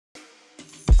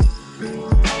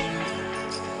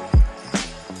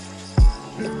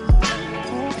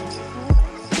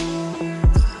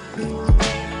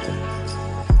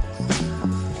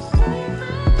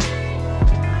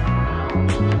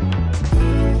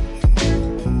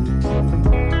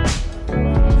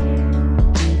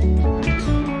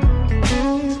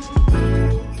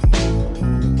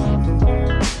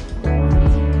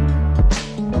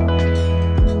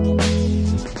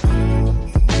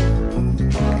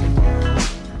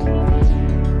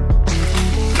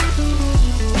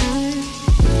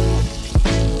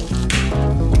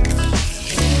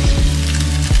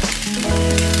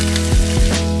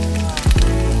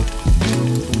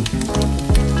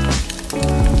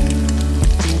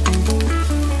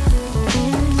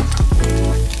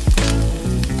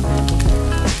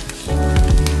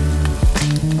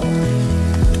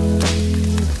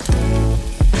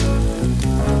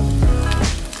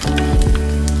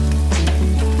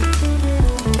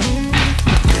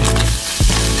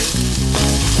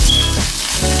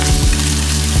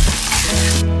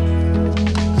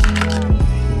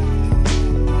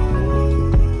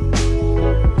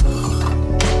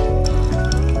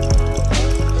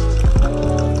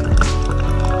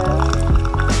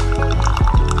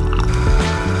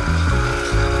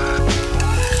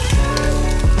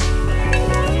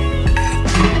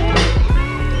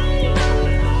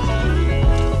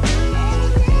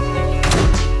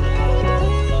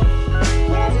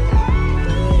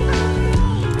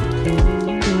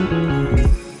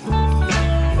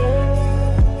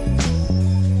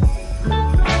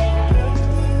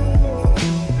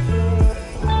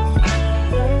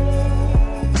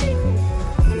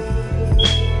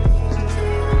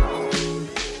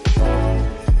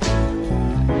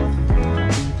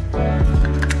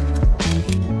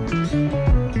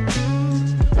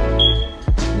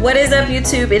is up,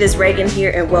 YouTube? It is Reagan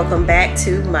here, and welcome back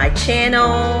to my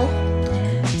channel.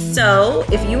 So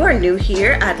if you are new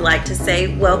here, I'd like to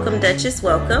say welcome, Duchess,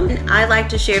 welcome. I like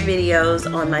to share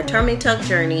videos on my tummy tuck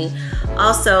journey,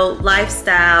 also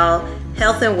lifestyle,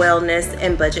 health and wellness,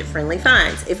 and budget-friendly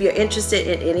finds. If you're interested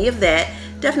in any of that,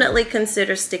 definitely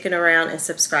consider sticking around and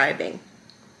subscribing.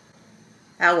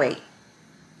 I'll wait.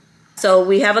 So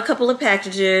we have a couple of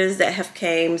packages that have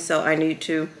came, so I need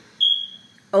to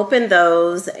open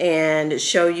those and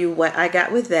show you what I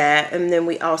got with that. And then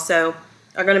we also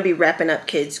are going to be wrapping up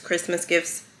kids' Christmas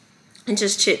gifts and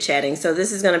just chit-chatting. So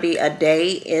this is going to be a day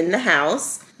in the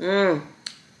house. Girl,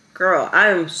 I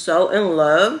am so in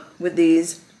love with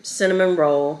these cinnamon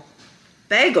roll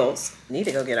bagels. Need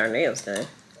to go get our nails done.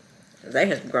 They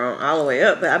have grown all the way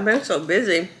up, but I've been so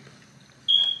busy.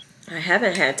 I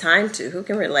haven't had time to. Who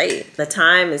can relate? The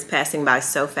time is passing by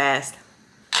so fast.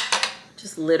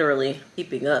 Just literally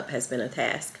keeping up has been a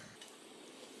task.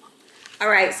 All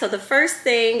right, so the first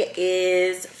thing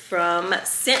is from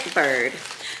Scentbird.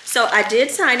 So I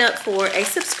did sign up for a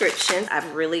subscription.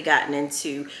 I've really gotten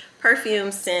into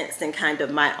perfume, scents, and kind of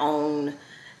my own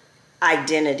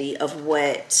identity of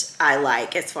what I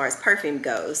like as far as perfume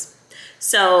goes.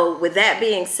 So with that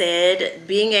being said,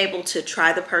 being able to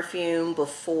try the perfume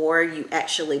before you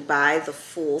actually buy the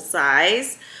full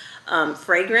size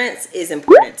fragrance is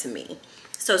important to me.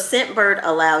 So Scentbird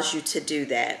allows you to do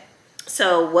that.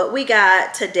 So what we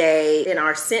got today in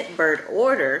our Scentbird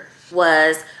order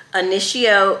was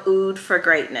Initio Oud for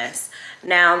Greatness.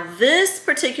 Now this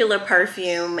particular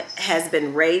perfume has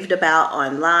been raved about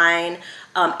online,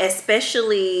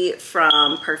 especially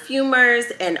from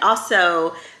perfumers and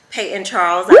also Peyton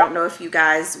Charles. I don't know if you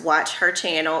guys watch her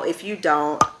channel. If you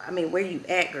don't, I mean, where you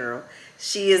at, girl?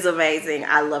 She is amazing.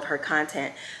 I love her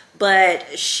content.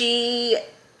 But she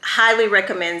highly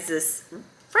recommends this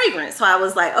fragrance. So I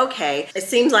was like, okay, it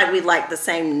seems like we like the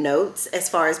same notes as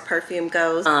far as perfume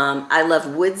goes. I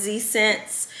love woodsy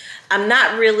scents. I'm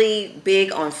not really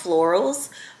big on florals,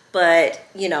 but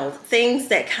you know, things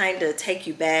that kind of take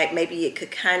you back. Maybe it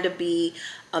could kind of be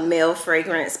a male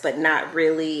fragrance, but not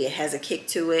really. It has a kick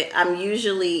to it. I'm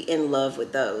usually in love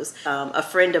with those. A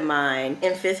friend of mine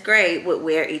in 5th grade would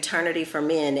wear Eternity for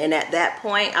Men, and at that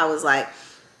point I was like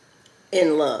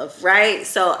in love, right?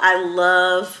 So I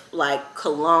love like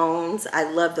colognes. I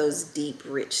love those deep,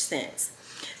 rich scents.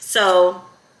 So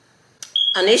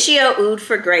Initio Oud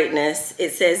for Greatness,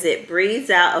 it says it breathes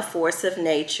out a force of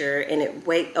nature and it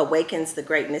awakens the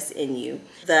greatness in you.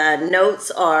 The notes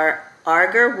are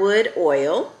agar wood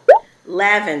oil,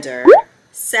 lavender,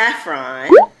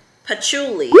 saffron,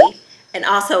 patchouli, and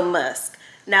also musk.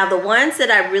 Now the ones that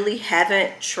I really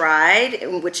haven't tried,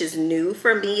 which is new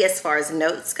for me as far as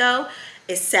notes go,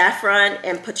 is saffron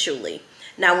and patchouli.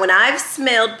 Now when I've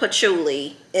smelled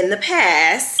patchouli in the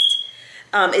past,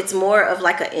 it's more of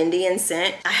like an Indian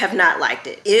scent. I have not liked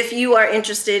it. If you are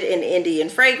interested in Indian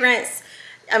fragrance,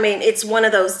 I mean, it's one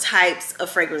of those types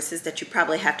of fragrances that you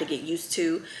probably have to get used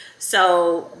to.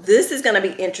 So this is going to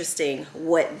be interesting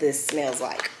what this smells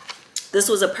like. This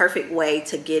was a perfect way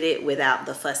to get it without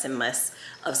the fuss and muss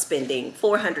of spending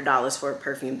 $400 for a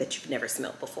perfume that you've never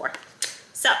smelled before.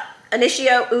 So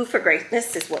Initio Oud for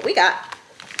Greatness is what we got.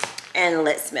 And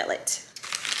let's smell it.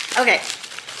 Okay.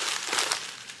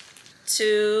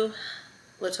 2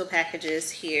 little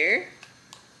packages here.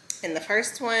 And the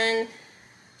first one,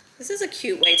 this is a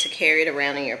cute way to carry it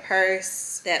around in your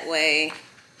purse. That way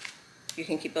you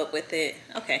can keep up with it.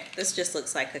 Okay, this just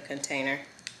looks like a container.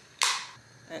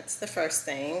 That's the first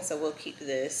thing, so we'll keep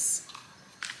this.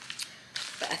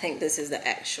 But I think this is the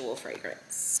actual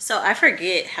fragrance. So I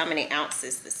forget how many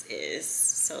ounces this is,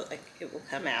 so like it will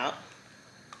come out.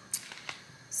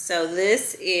 So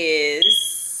this is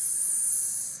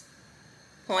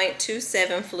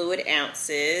 0.27 fluid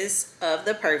ounces of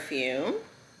the perfume.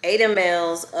 8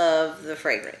 mLs of the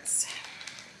fragrance.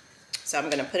 So I'm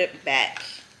gonna put it back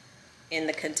in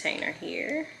the container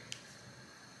here.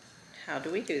 How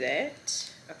do we do that?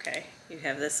 Okay, you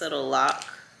have this little lock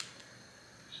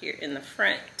here in the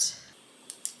front.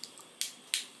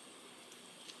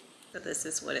 So this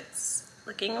is what it's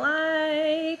looking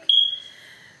like.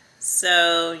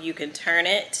 So you can turn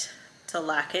it to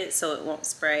lock it so it won't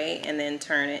spray, and then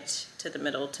turn it to the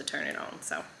middle to turn it on.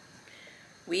 So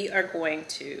we are going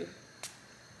to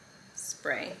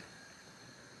spray.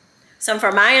 So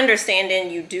from my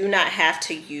understanding, you do not have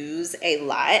to use a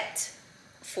lot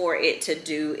for it to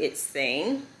do its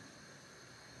thing.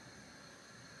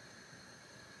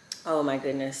 Oh my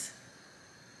goodness.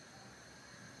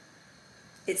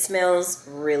 It smells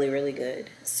really, really good.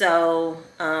 So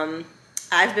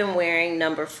I've been wearing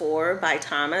number 4 by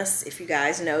Thomas. If you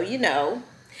guys know, you know.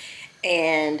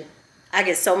 And I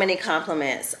get so many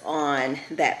compliments on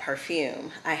that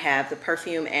perfume. I have the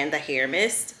perfume and the hair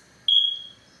mist.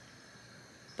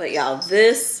 But y'all,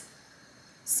 this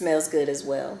smells good as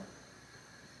well.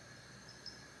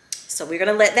 So we're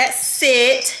gonna let that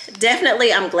sit.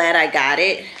 Definitely, I'm glad I got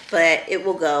it, but it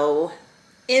will go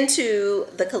into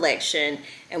the collection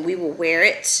and we will wear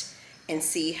it and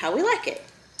see how we like it.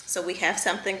 So we have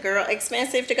something, girl,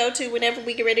 expensive to go to whenever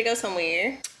we get ready to go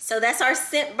somewhere. So that's our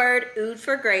Scentbird Oud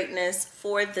for Greatness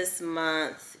for this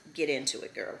month. Get into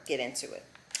it, girl, get into it.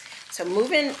 So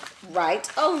moving right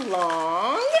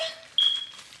along.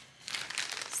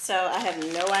 So I have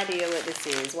no idea what this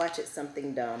is. Watch it,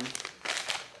 something dumb.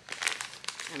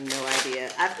 I have no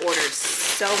idea. I've ordered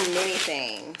so many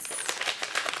things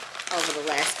over the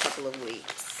last couple of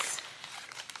weeks.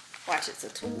 Watch, it's a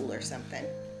tool or something.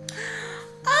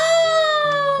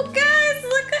 Oh, guys,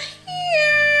 look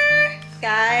here.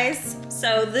 Guys,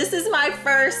 so this is my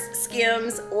first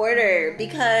Skims order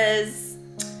because,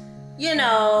 you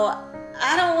know,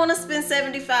 I don't want to spend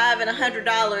 $75 and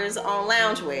 $100 on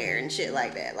loungewear and shit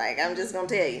like that. Like, I'm just gonna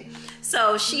tell you.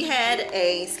 So she had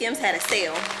Skims had a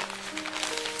sale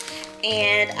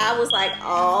and I was like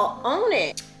all on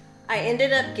it. I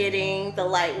ended up getting the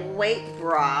lightweight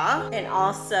bra and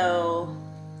also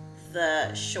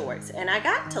the shorts, and I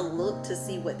got to look to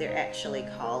see what they're actually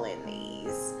calling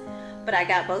these, but I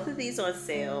got both of these on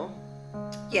sale.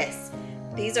 Yes,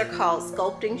 these are called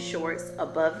sculpting shorts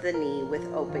above the knee with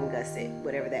open gusset,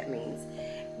 whatever that means.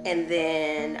 And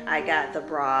then I got the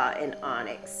bra in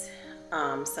onyx.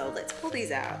 So let's pull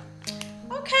these out.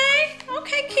 Okay,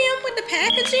 Kim, with the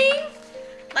packaging.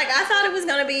 Like, I thought it was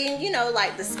gonna be, you know,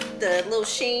 like the little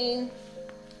sheen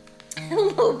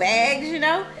little bags, you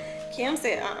know. Kim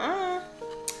said,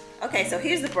 Okay, so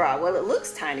here's the bra. Well, it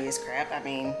looks tiny as crap. I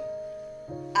mean,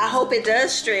 I hope it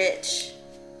does stretch.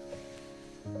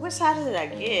 What size did I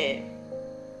get?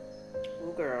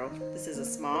 Oh, girl, this is a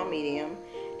small medium.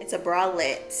 It's a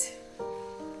bralette.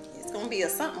 It's gonna be a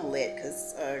something lit,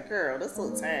 cause girl, this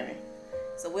looks tiny.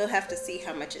 So we'll have to see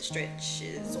how much it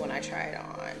stretches when I try it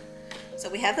on. So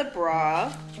we have the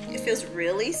bra. It feels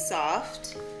really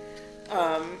soft.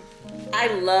 I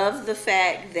love the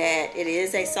fact that it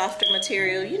is a softer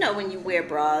material. You know, when you wear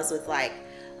bras with like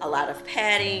a lot of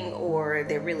padding or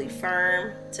they're really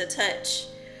firm to touch,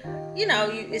 you know,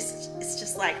 it's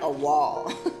just like a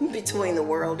wall between the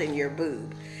world and your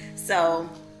boob. So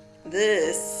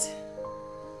this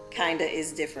kind of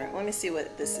is different. Let me see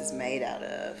what this is made out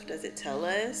of. Does it tell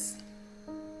us?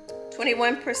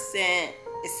 21%,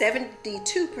 it's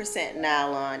 72%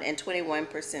 nylon and 21%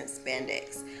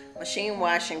 spandex. Machine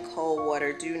wash in cold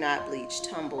water. Do not bleach.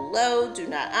 Tumble low. Do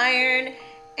not iron.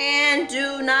 And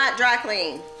do not dry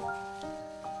clean.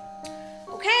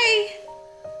 Okay.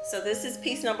 So this is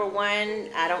piece number 1.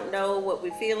 I don't know what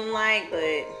we're feeling like, but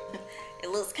it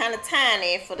looks kind of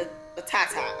tiny for the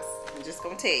tatas. I'm just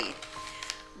going to tell you.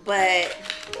 But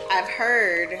I've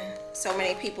heard so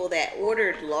many people that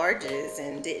ordered larges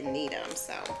and didn't need them.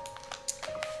 So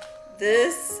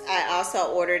this I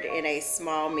also ordered in a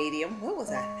small medium. What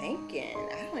was I thinking?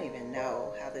 I don't even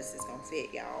know how this is gonna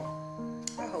fit, y'all.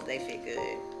 I hope they fit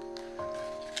good,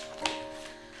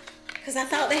 because I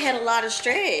thought they had a lot of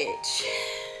stretch.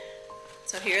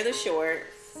 So here are the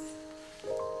shorts.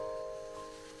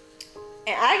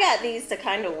 And I got these to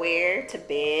kind of wear to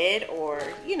bed or,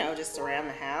 you know, just around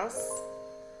the house.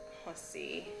 Let's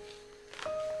see.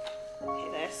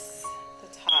 Okay, that's the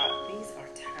top. These are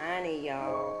tiny,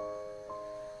 y'all.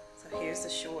 So here's the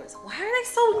shorts. Why are they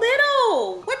so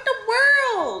little? What the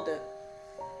world?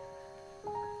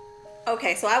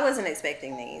 Okay, so I wasn't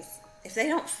expecting these. If they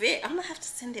don't fit, I'm gonna have to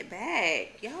send it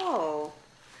back. Y'all.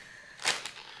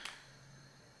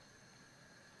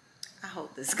 I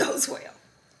hope this goes well.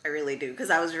 I really do,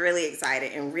 because I was really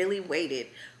excited and really waited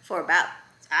for about,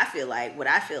 what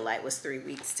I feel like was 3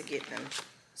 weeks to get them.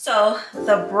 So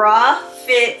the bra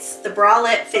fits, the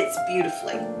bralette fits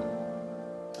beautifully.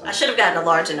 I should have gotten a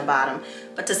large in the bottom,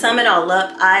 but to sum it all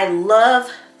up, I love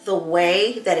the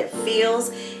way that it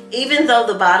feels. Even though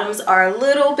the bottoms are a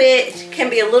little bit,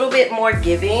 can be a little bit more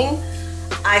giving,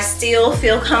 I still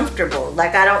feel comfortable.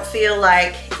 Like, I don't feel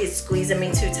like it's squeezing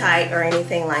me too tight or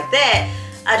anything like that.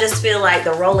 I just feel like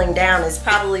the rolling down is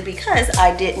probably because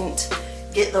I didn't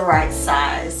get the right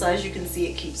size. So as you can see,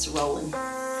 it keeps rolling.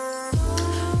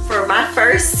 For my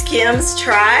first Skims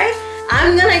try,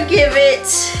 I'm gonna give it,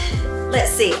 let's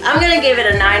see, I'm gonna give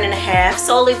it a 9.5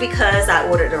 solely because I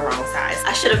ordered the wrong size.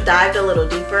 I should have dived a little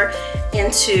deeper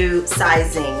into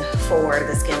sizing for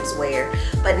the Skims wear.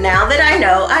 But now that I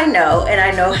know, and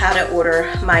I know how to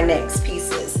order my next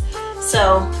pieces.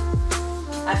 So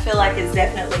I feel like it's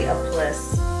definitely a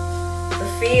plus.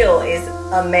 The feel is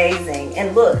amazing.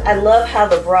 And look, I love how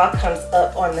the bra comes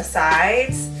up on the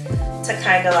sides to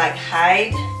kind of like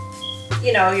hide,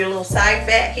 you know, your little side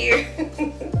fat here.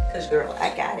 Cause girl,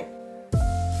 I got it.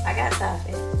 I got side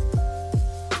fat.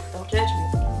 Don't judge me.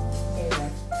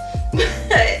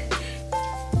 Anyway.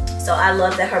 So I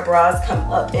love that her bras come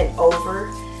up and over,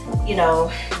 you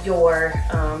know, your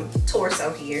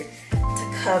torso here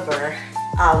to cover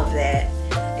all of that.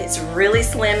 It's really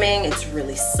slimming, it's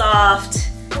really soft.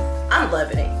 I'm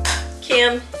loving it.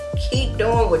 Kim, keep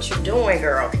doing what you're doing,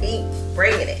 girl. Keep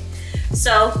bringing it.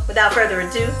 So without further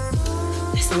ado,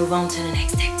 let's move on to the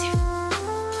next activity.